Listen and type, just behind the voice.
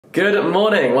Good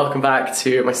morning, welcome back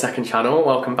to my second channel,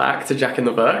 welcome back to Jack in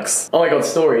the Books. Oh my god,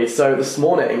 story. So this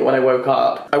morning when I woke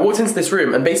up, I walked into this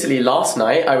room and basically last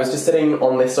night I was just sitting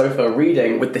on this sofa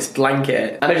reading with this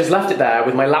blanket and I just left it there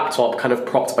with my laptop kind of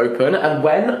propped open, and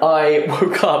when I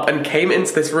woke up and came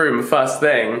into this room first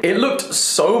thing, it looked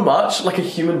so much like a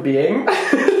human being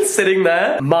sitting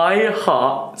there. My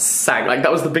heart sank. Like,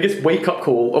 that was the biggest wake-up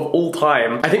call of all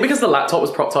time. I think because the laptop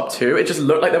was propped up too, it just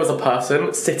looked like there was a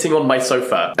person sitting on my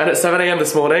sofa. And at 7 AM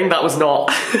this morning, that was not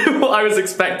what I was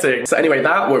expecting. So anyway,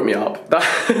 that woke me up. That,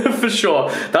 for sure.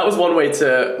 That was one way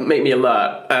to make me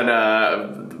alert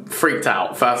and freaked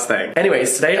out first thing.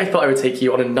 Anyways, today I thought I would take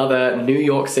you on another New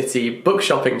York City book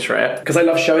shopping trip because I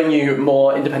love showing you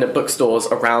more independent bookstores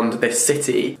around this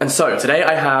city. And so today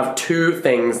I have two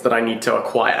things that I need to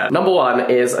acquire. Number one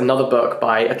is another book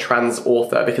by a trans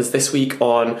author, because this week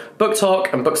on Book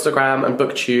Talk and Bookstagram and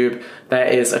BookTube there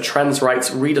is a trans rights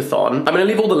readathon. I'm gonna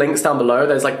leave all the links down below.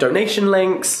 There's like donation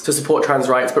links to support trans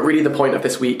rights, but really the point of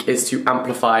this week is to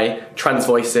amplify trans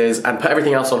voices and put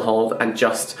everything else on hold and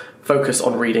just focus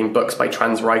on reading books by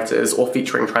trans writers or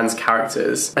featuring trans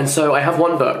characters. And so I have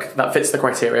one book that fits the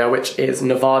criteria, which is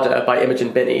Nevada by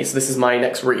Imogen Binnie. So this is my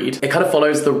next read. It kind of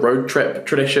follows the road trip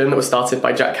tradition that was started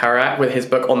by Jack Kerouac with his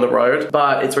book On the Road,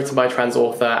 but it's written by a trans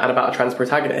author and about a trans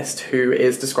protagonist who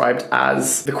is described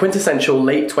as the quintessential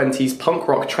late 20s punk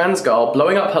rock trans girl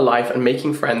blowing up her life and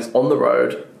making friends on the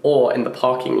road or in the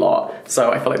parking lot.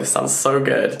 So I feel like this sounds so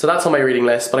good. So that's on my reading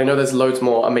list, but I know there's loads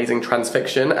more amazing trans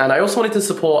fiction, and I also wanted to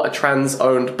support a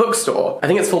trans-owned bookstore. I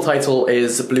think its full title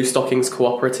is Blue Stockings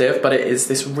Cooperative, but it is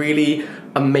this really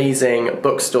amazing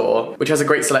bookstore which has a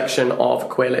great selection of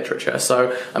queer literature. So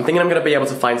I'm thinking I'm gonna be able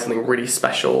to find something really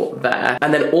special there.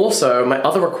 And then also my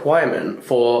other requirement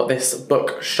for this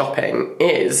book shopping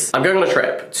is I'm going on a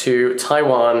trip to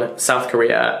Taiwan, South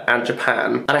Korea, and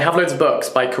Japan. And I have loads of books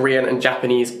by Korean and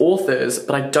Japanese authors,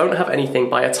 but I don't have anything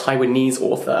by a Taiwanese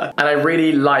author. And I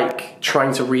really like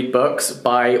trying to read books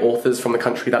by authors from the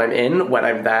country that I'm in when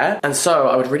I'm there. And so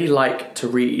I would really like to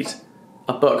read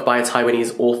a book by a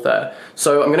Taiwanese author.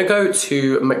 So I'm gonna go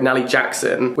to McNally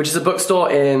Jackson, which is a bookstore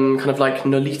in kind of like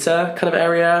Nolita kind of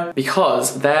area,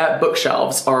 because their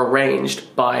bookshelves are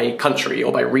arranged by country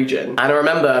or by region. And I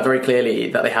remember very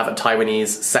clearly that they have a Taiwanese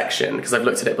section because I've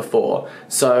looked at it before.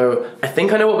 So I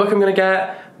think I know what book I'm gonna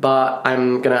get, but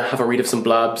I'm gonna have a read of some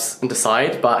blurbs and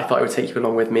decide, but I thought I would take you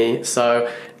along with me. So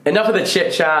enough of the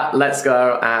chit chat, let's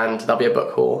go, and there'll be a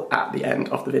book haul at the end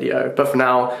of the video. But for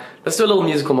now, let's do a little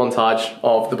musical montage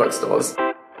of the bookstores.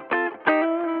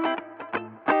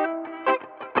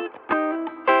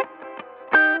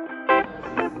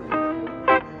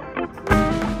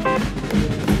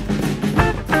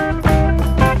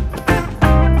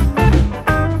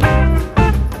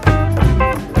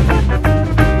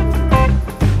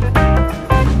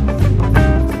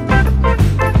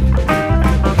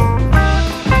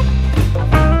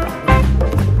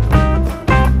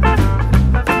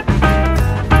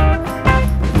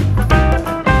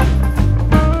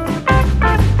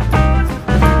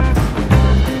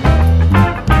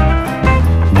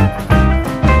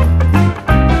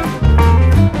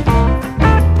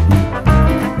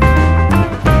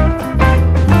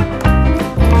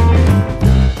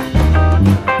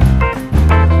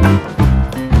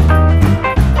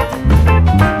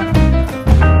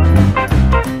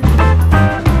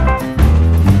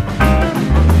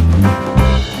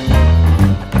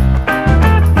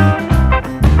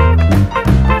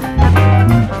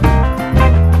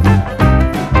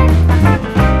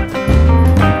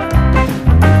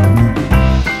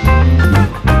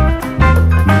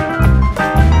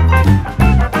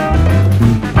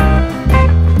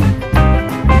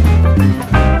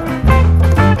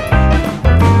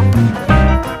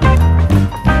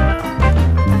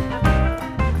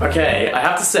 Okay, I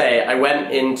have to say, I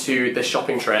went into this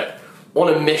shopping trip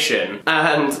on a mission,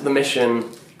 and the mission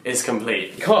is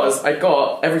complete. Because I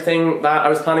got everything that I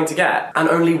was planning to get, and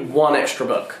only one extra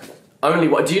book. Only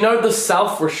one. Do you know the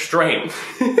self-restraint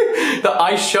that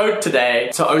I showed today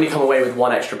to only come away with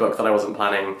one extra book that I wasn't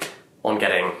planning on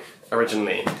getting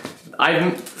originally?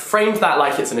 I've framed that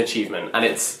like it's an achievement, and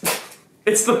it's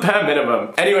the bare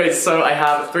minimum. Anyways, so I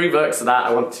have 3 books that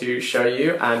I want to show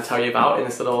you and tell you about in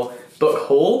this little book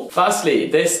haul. Firstly,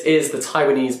 this is the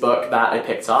Taiwanese book that I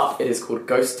picked up. It is called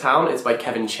Ghost Town. It's by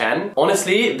Kevin Chen.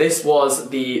 Honestly, this was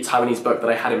the Taiwanese book that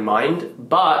I had in mind,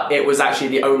 but it was actually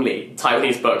the only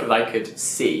Taiwanese book that I could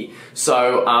see.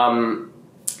 So, kind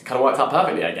of worked out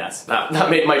perfectly, I guess.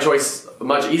 That made my choice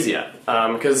much easier.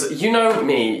 Because you know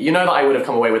me, you know that I would have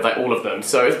come away with like all of them,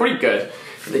 so it's pretty good.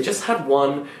 if they just had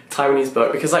one Taiwanese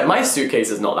book, because like my suitcase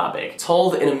is not that big.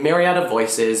 Told in a myriad of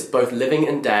voices, both living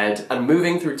and dead, and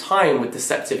moving through time with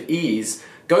deceptive ease,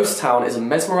 Ghost Town is a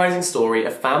mesmerizing story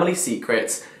of family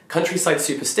secrets, countryside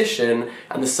superstition,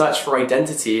 and the search for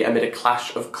identity amid a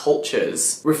clash of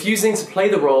cultures. Refusing to play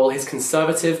the role his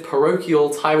conservative, parochial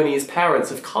Taiwanese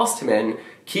parents have cast him in,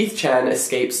 Keith Chen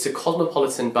escapes to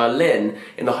cosmopolitan Berlin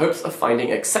in the hopes of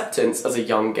finding acceptance as a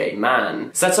young gay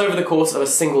man. Set over the course of a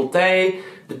single day,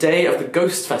 the day of the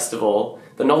Ghost Festival,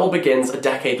 the novel begins a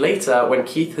decade later when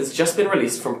Keith has just been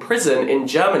released from prison in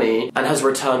Germany and has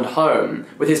returned home.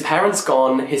 With his parents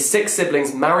gone, his 6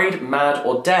 siblings married, mad,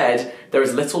 or dead, there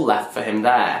is little left for him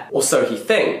there. Or so he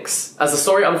thinks. As the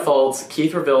story unfolds,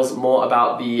 Keith reveals more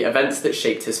about the events that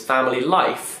shaped his family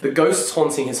life, the ghosts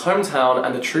haunting his hometown,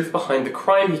 and the truth behind the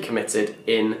crime he committed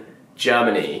in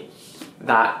Germany.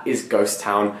 That is Ghost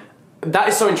Town. That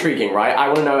is so intriguing, right? I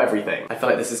want to know everything. I feel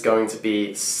like this is going to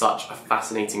be such a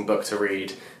fascinating book to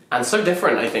read, and so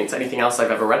different, I think, to anything else I've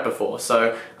ever read before,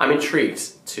 so I'm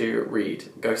intrigued to read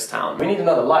Ghost Town. We need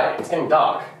another light, it's getting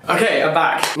dark. Okay, I'm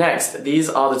back. Next, these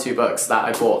are the 2 books that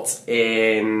I bought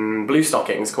in Blue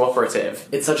Stockings Cooperative.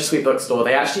 It's such a sweet bookstore.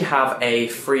 They actually have a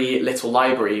free little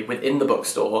library within the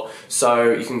bookstore,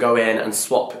 so you can go in and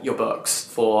swap your books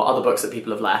for other books that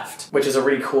people have left, which is a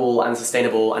really cool and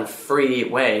sustainable and free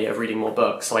way of reading more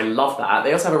books, so I love that.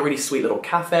 They also have a really sweet little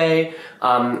cafe,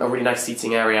 a really nice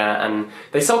seating area, and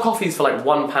they sell coffees for like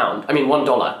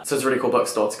 $1, so it's a really cool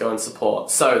bookstore to go and support.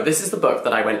 So this is the book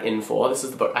that I went in for. This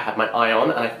is the book I had my eye on,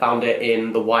 and I found it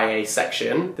in the YA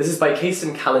section. This is by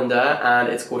Kason Callender, and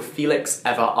it's called Felix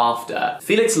Ever After.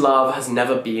 Felix Love has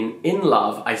never been in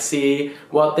love. I see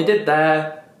what they did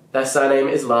there. Their surname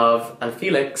is Love, and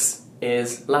Felix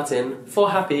is Latin for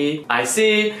happy. I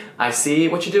see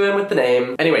what you're doing with the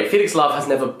name. Anyway, Felix Love has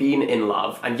never been in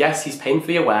love, and yes, he's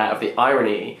painfully aware of the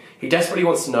irony. He desperately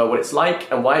wants to know what it's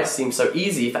like and why it seems so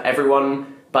easy for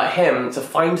everyone but him to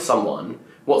find someone.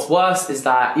 What's worse is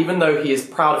that even though he is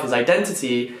proud of his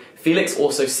identity, Felix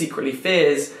also secretly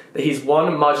fears that he's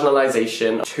one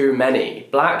marginalization too many,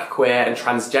 black, queer, and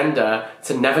transgender,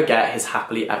 to never get his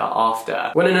happily ever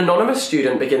after. When an anonymous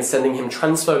student begins sending him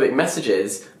transphobic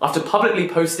messages after publicly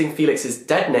posting Felix's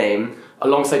dead name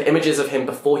alongside images of him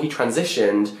before he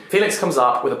transitioned, Felix comes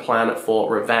up with a plan for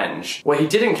revenge. What he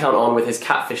didn't count on with his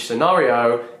catfish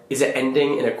scenario is it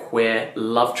ending in a queer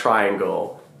love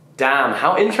triangle. Damn,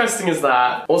 how interesting is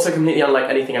that? Also completely unlike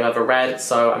anything I've ever read,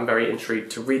 so I'm very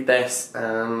intrigued to read this,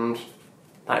 and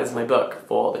that is my book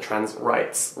for the Trans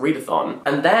Rights Readathon.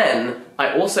 And then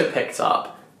I also picked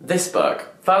up this book.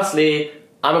 Firstly,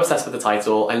 I'm obsessed with the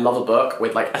title. I love a book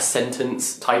with like a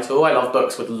sentence title. I love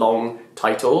books with long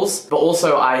titles. But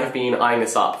also I have been eyeing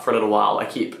this up for a little while. I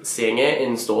keep seeing it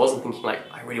in stores and thinking like,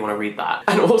 I really want to read that.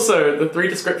 And also the 3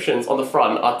 descriptions on the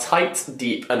front are tight,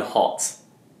 deep, and hot.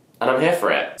 And I'm here for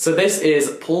it. So this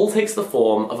is Paul Takes the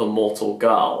Form of a Mortal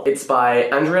Girl. It's by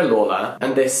Andrea Lawler,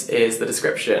 and this is the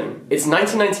description. It's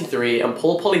 1993 and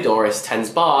Paul Polydoris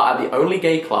tends bar at the only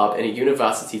gay club in a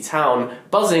university town,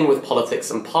 buzzing with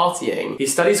politics and partying. He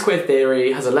studies queer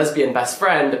theory, has a lesbian best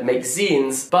friend, makes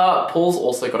zines, but Paul's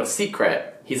also got a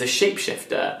secret. He's a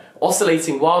shapeshifter.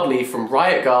 Oscillating wildly from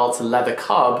riot girl to leather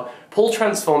cub, Paul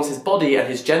transforms his body and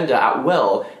his gender at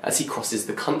will as he crosses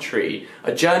the country.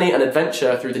 A journey and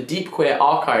adventure through the deep queer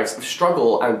archives of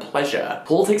struggle and pleasure.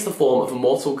 Paul Takes the Form of a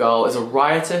Mortal Girl is a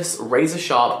riotous,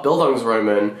 razor-sharp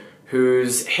Bildungsroman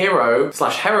whose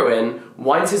hero/heroine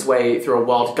winds his way through a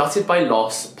world gutted by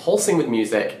loss, pulsing with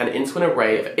music, and into an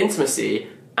array of intimacy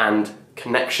and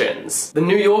connections. The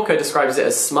New Yorker describes it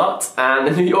as smut, and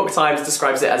the New York Times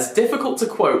describes it as difficult to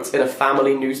quote in a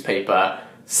family newspaper.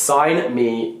 Sign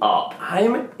me up.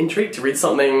 I'm intrigued to read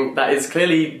something that is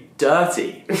clearly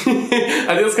dirty. I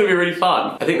think it's going to be really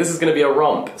fun. I think this is going to be a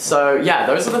romp. So yeah,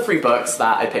 those are the 3 books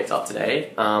that I picked up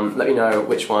today. Let me know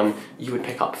which one you would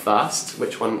pick up first.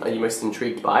 Which one are you most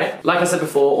intrigued by? Like I said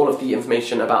before, all of the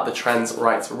information about the Trans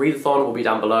Rights Readathon will be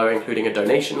down below, including a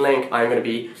donation link. I'm going to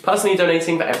be personally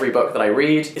donating for every book that I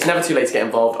read. It's never too late to get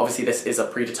involved. Obviously this is a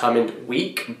predetermined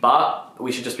week, but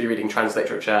we should just be reading trans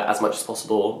literature as much as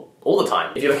possible all the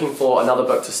time. If you're looking for another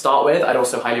book to start with, I'd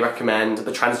also highly recommend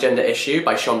The Transgender Issue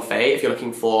by Sean Fay. If you're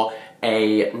looking for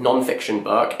a non-fiction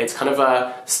book, it's kind of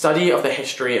a study of the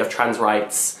history of trans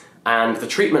rights and the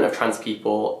treatment of trans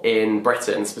people in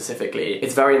Britain specifically.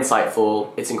 It's very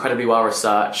insightful, it's incredibly well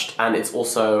researched, and it's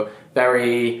also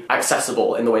very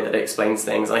accessible in the way that it explains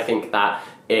things, and I think that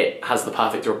it has the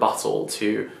perfect rebuttal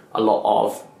to a lot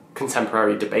of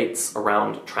contemporary debates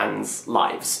around trans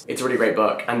lives. It's a really great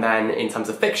book. And then in terms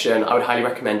of fiction, I would highly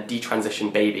recommend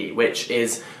Detransition Baby, which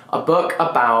is A book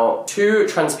about two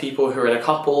trans people who are in a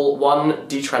couple. One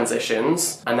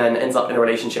detransitions and then ends up in a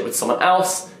relationship with someone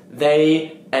else.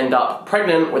 They end up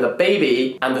pregnant with a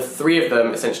baby, and the three of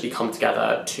them essentially come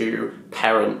together to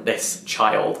parent this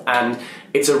child. And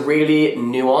it's a really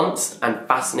nuanced and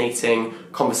fascinating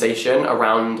conversation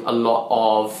around a lot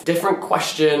of different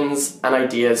questions and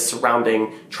ideas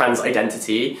surrounding trans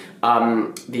identity.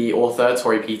 The author,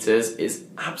 Tori Peters, is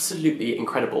absolutely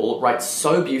incredible, writes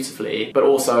so beautifully, but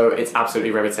also it's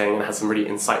absolutely riveting and has some really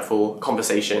insightful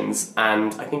conversations,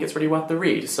 and I think it's really worth the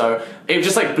read. So it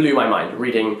just like blew my mind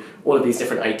reading all of these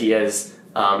different ideas.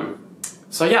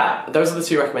 So yeah, those are the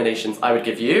two recommendations I would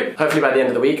give you. Hopefully by the end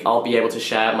of the week, I'll be able to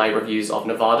share my reviews of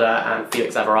Nevada and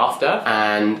Felix Ever After.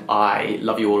 And I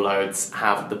love you all loads.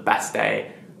 Have the best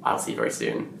day. I'll see you very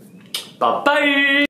soon. Bye-bye!